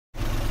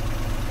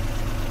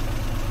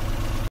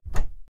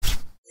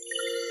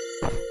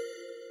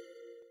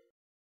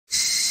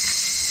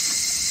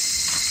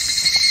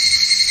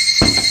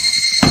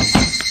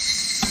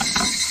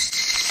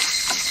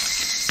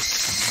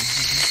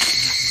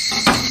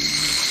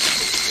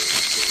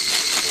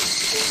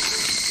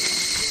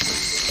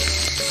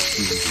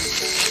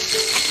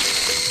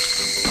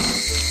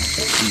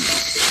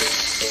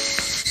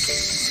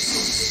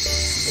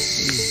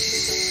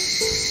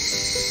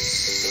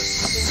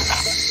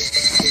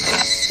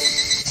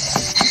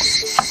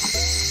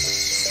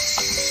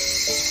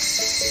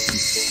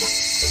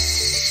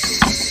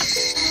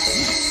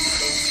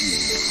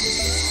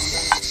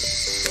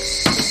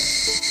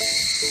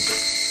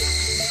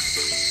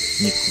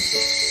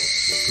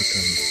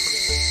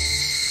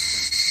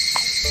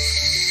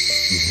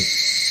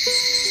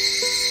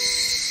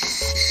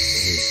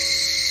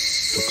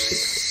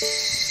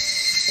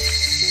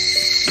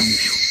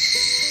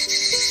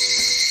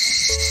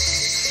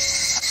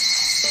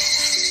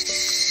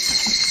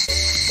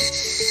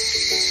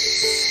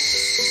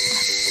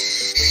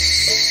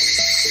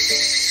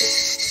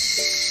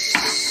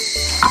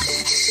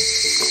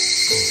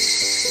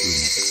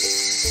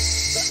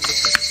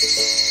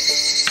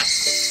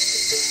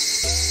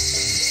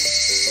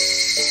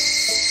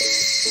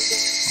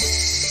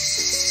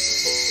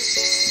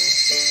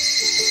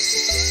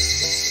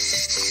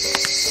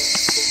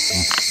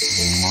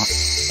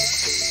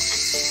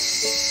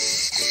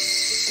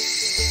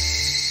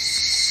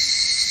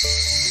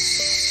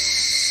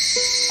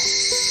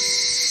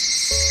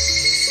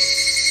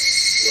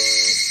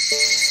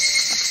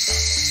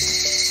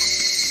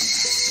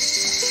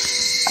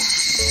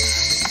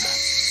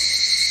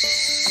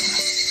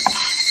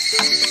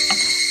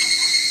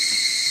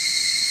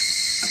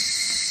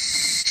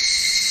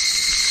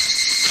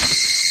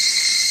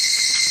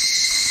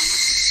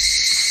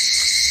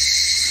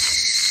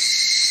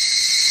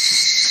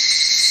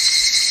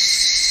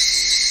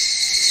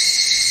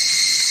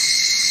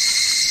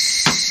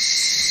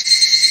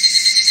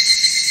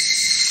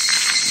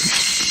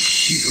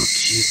火が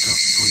消えたっ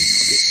ぽいので、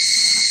ひ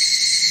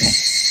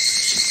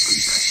っく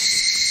り返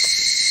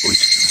して置い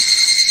ておきます。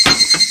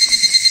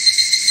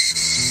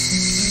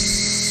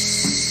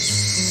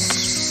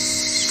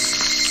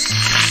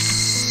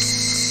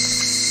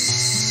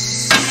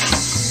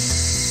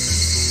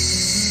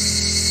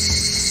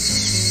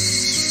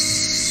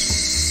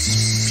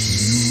微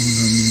妙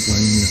な見栄え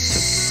になっちゃ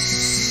う。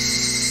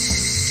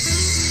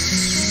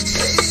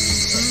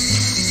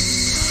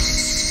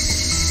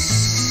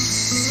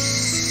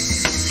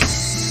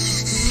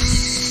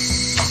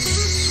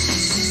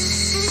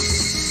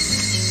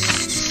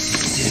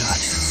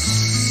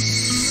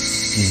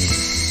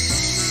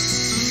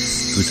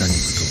豚肉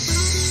と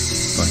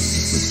梅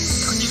肉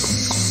炊き込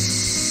みご飯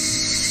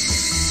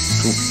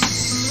と、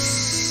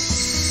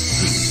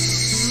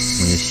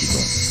もやし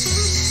丼、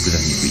豚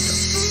肉炒め、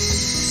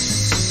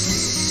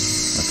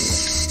あとは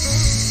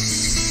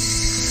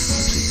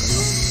暑いから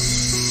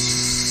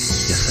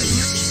野菜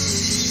焼き、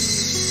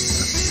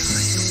夏野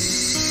菜の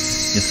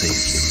野菜焼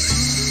きでございます。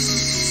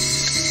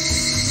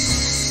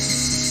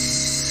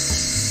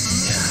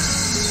いや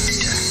ー、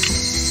じゃあ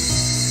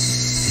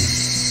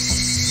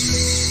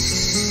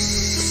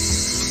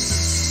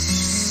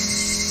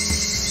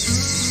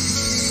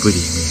プレミ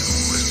アム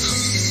モル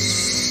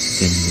ツ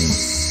天然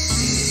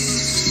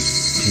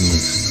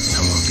水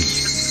生ビール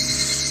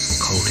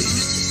香レール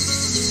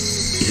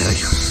いただ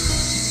きます。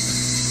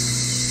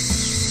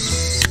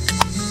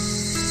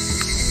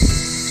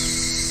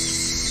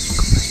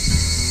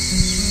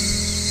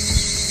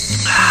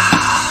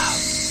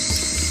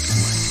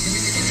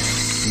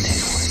で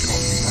これど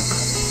んなか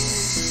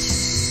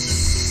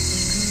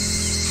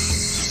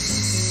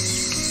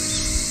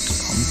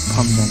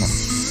パンパンだな。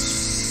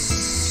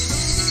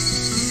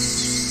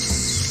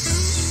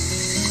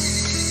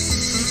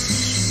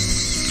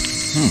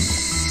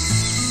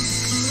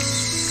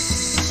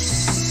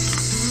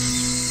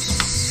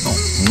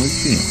美味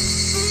しいな。も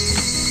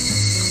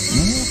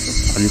うちょっ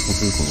と味濃い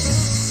ことね。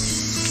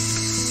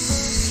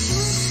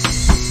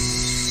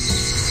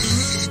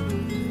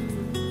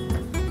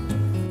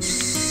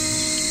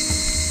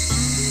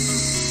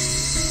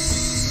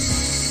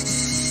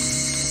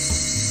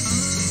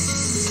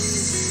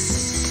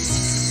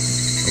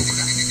僕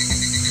ら。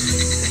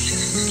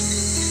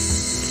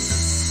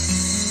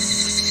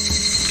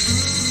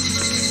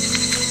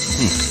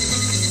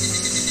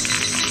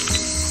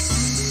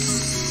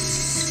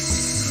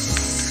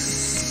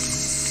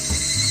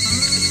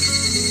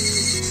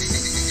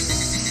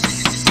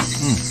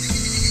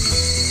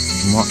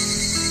うまっ。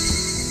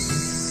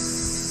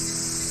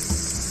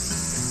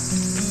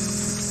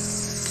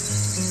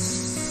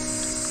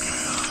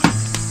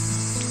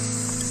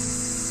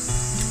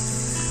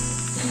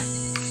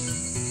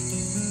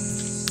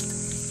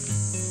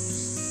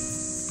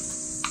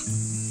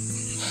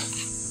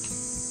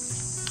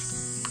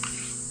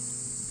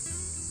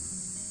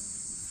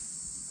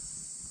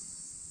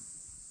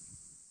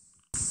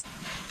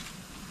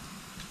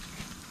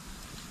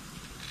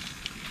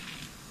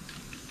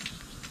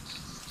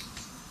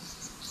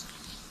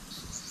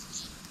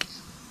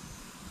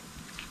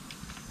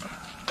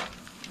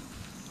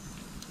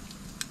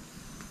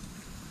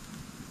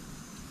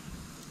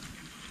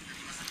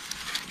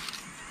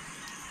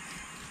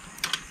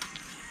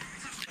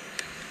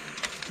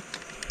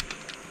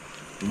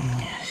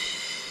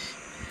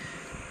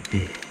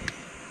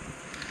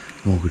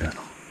モグラの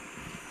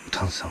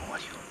炭酸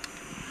割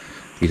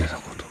りをいただ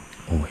こうと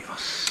思いま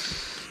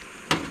す。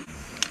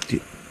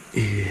で、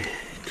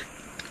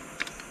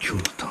今日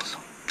の炭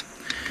酸、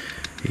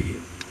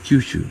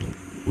九州の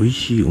美味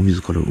しいお水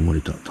から生ま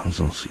れた炭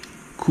酸水、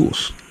クオ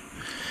ス。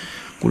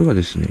これが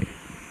ですね、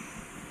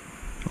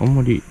あん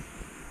まり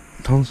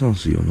炭酸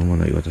水を飲ま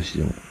ない私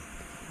でも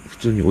普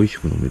通に美味し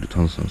く飲める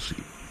炭酸水。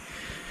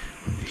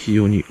非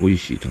常に美味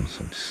しい炭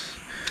酸です。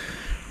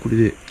これ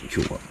で今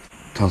日は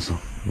炭酸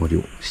割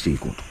りをしてい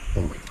こうと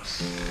思いま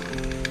す。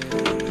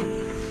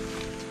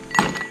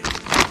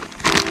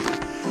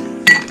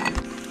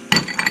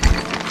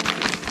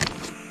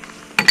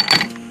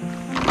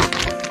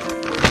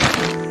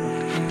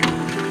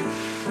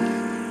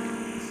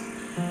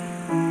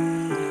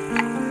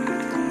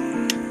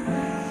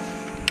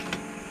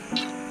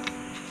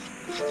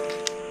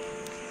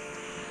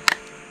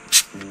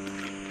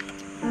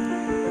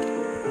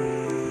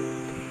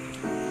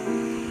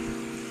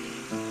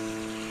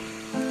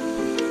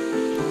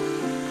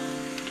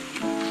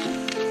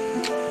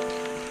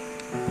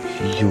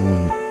非常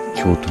に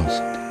強炭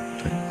酸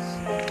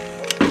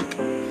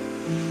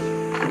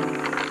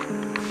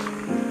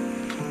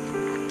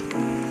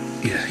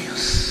で、いただきま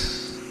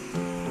す。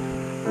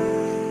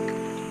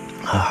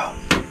ああ、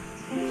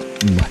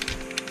うまい。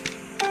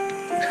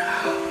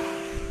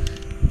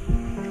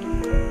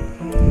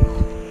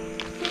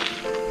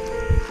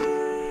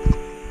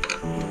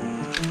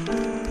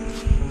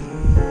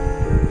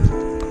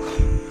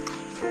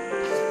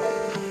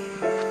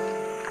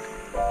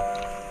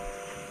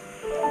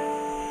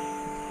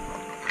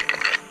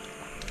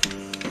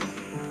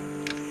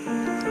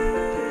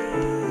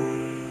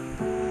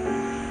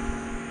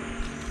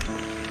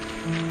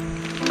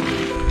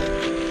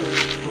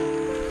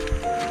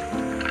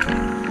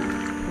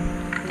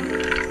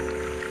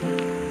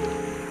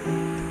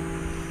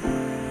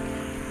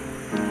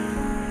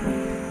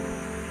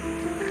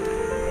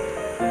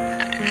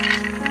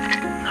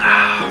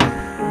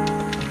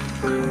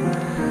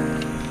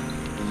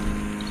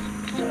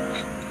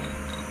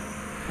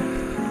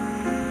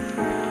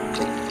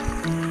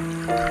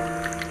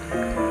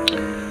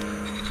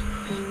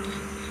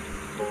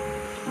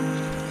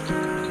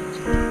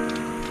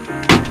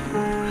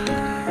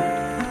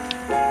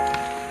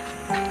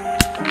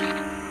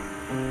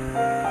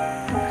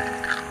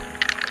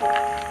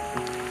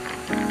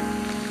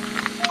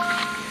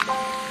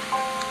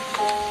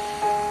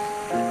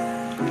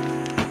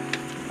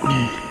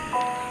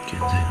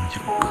在の時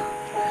刻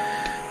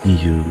21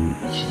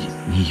時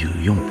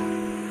24分、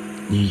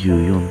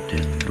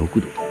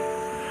24.6 度。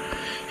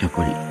やっ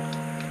ぱり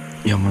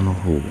山の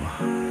方は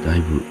だ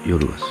いぶ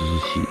夜が涼し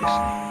いですね。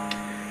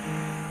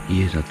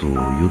家だと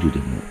夜で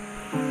も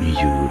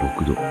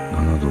26度、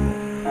7度の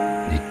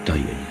熱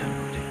帯夜になる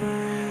ので、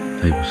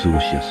だいぶ過ご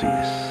しやすい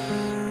です。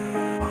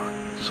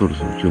そろ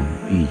そろ今日も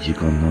いい時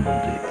間なので、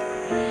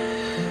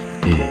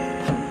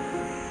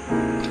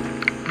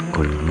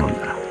これを飲んだ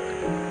ら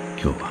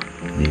今日は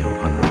寝よう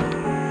かなと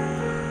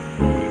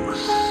思います。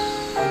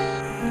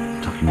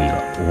焚き火が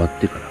終わっ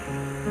てから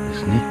で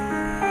すね、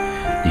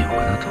寝ようか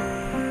なと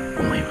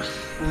思います。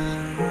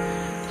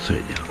それ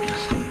では皆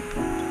さん、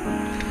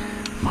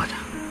また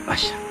明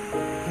日。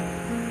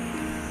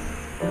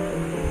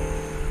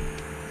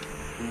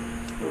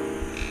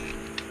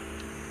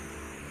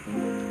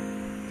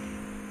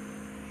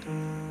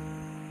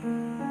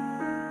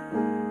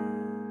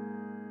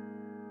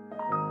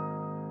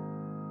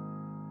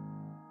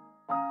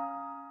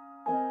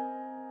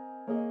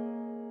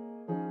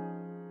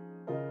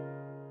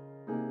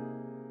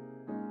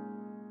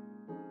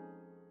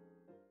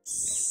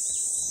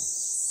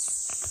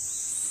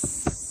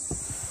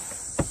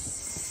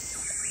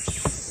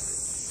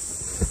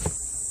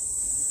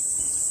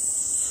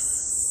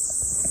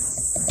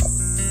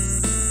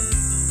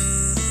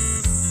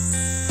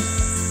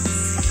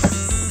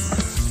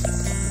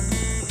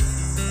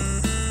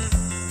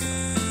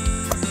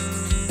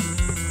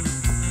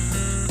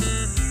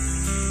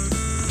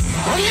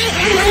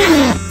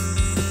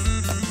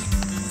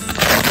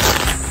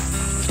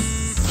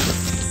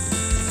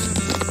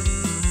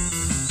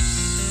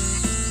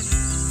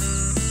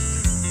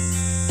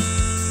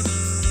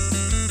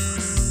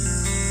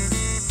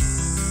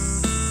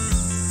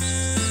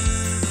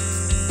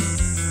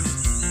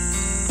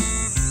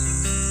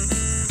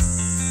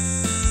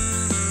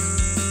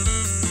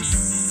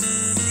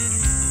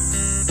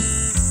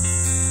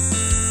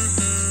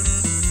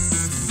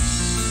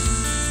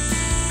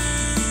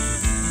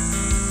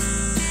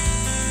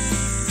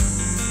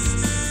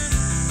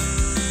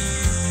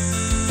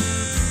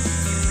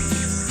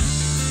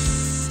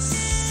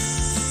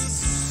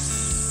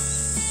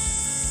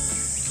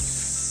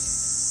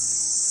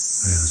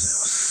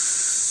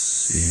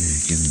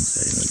現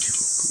在の時刻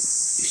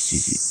7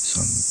時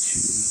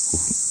35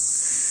分、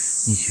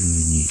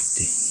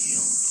22.4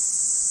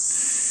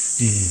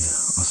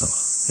 度。朝は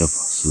やっぱ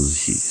涼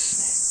しいです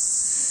ね。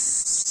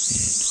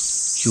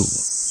今日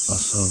は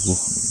朝ごは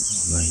ん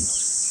がないので、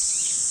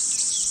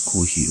コ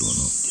ーヒーを飲ん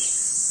で、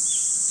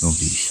のんび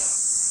りしたら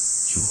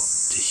今日は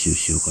撤収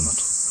しようかな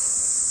と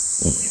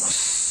思いま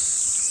す。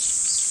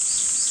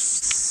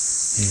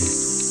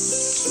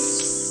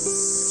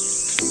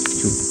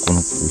今日はこ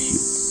のコーヒー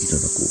をいた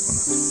だこうかな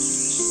と思います。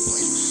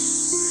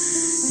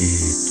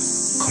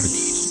カルディ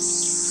の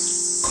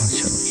感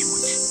謝の気持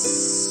ち、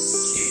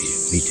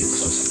見てくだ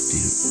さってい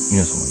る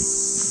皆様に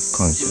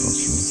感謝の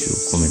気持ちを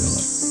込めなが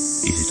ら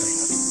入れたい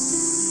なと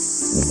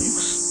思い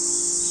ます。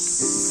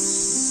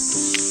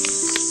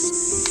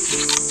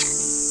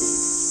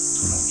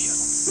トランキアの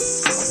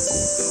アルコー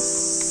ルの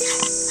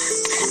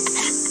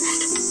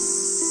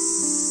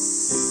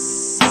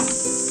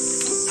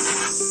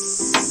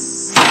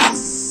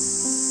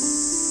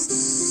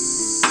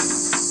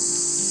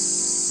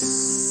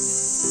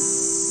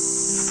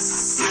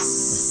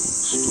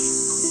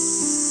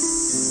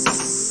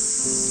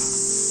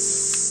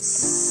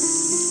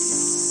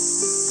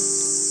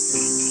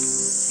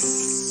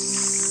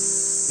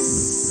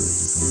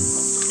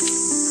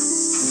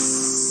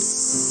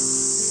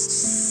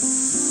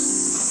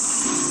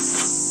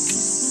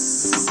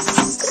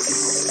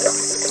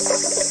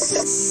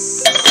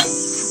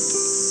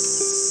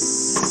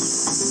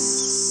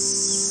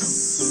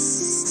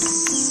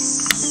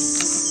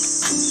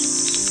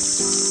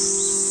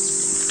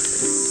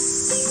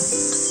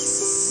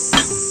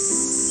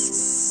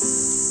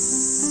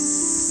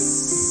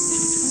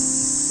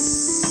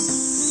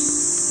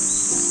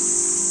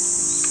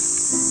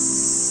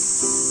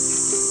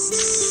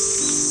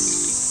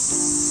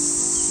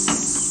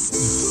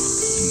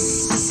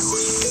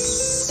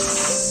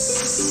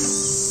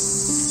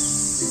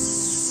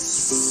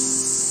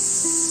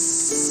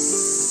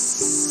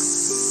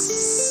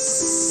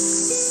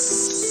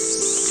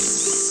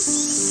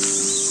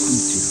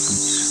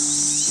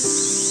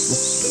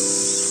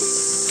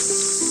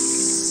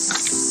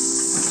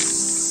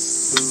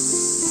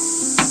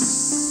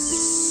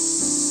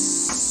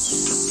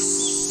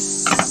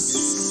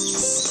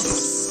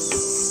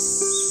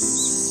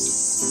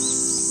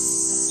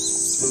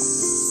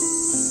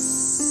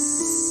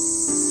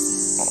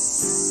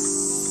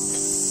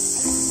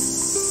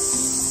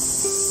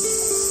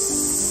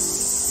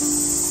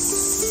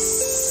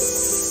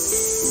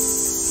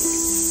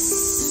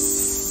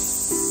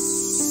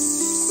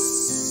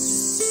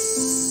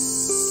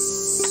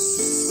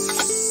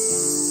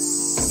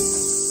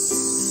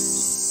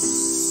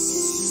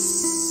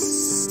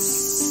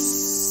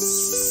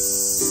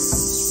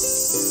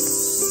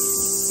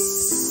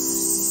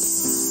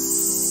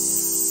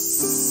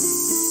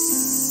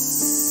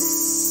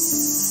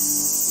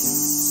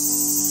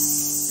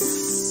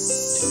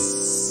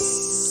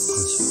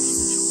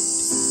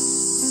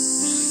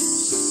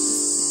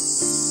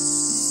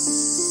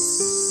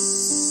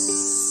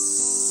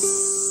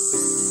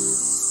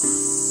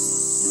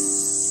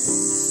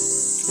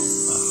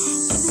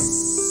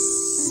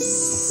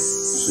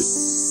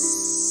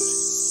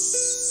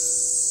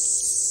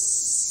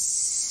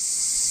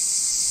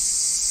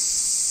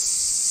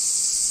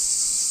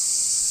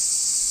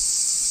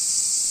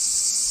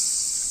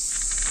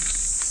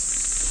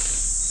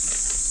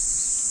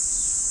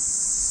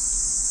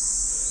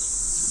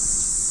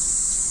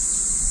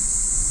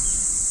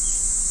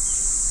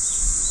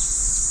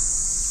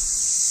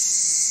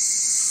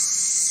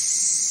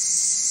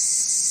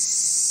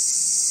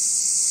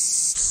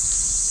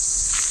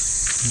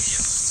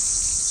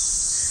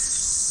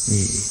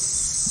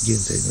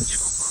現在の時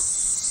刻、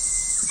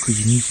9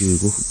時25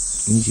分、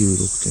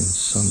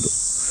26.3 度、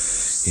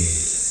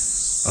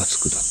暑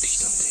くなってき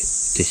たんで、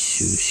撤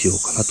収しよう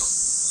かなと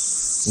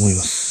思い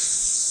ます。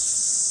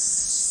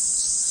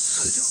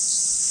それでは。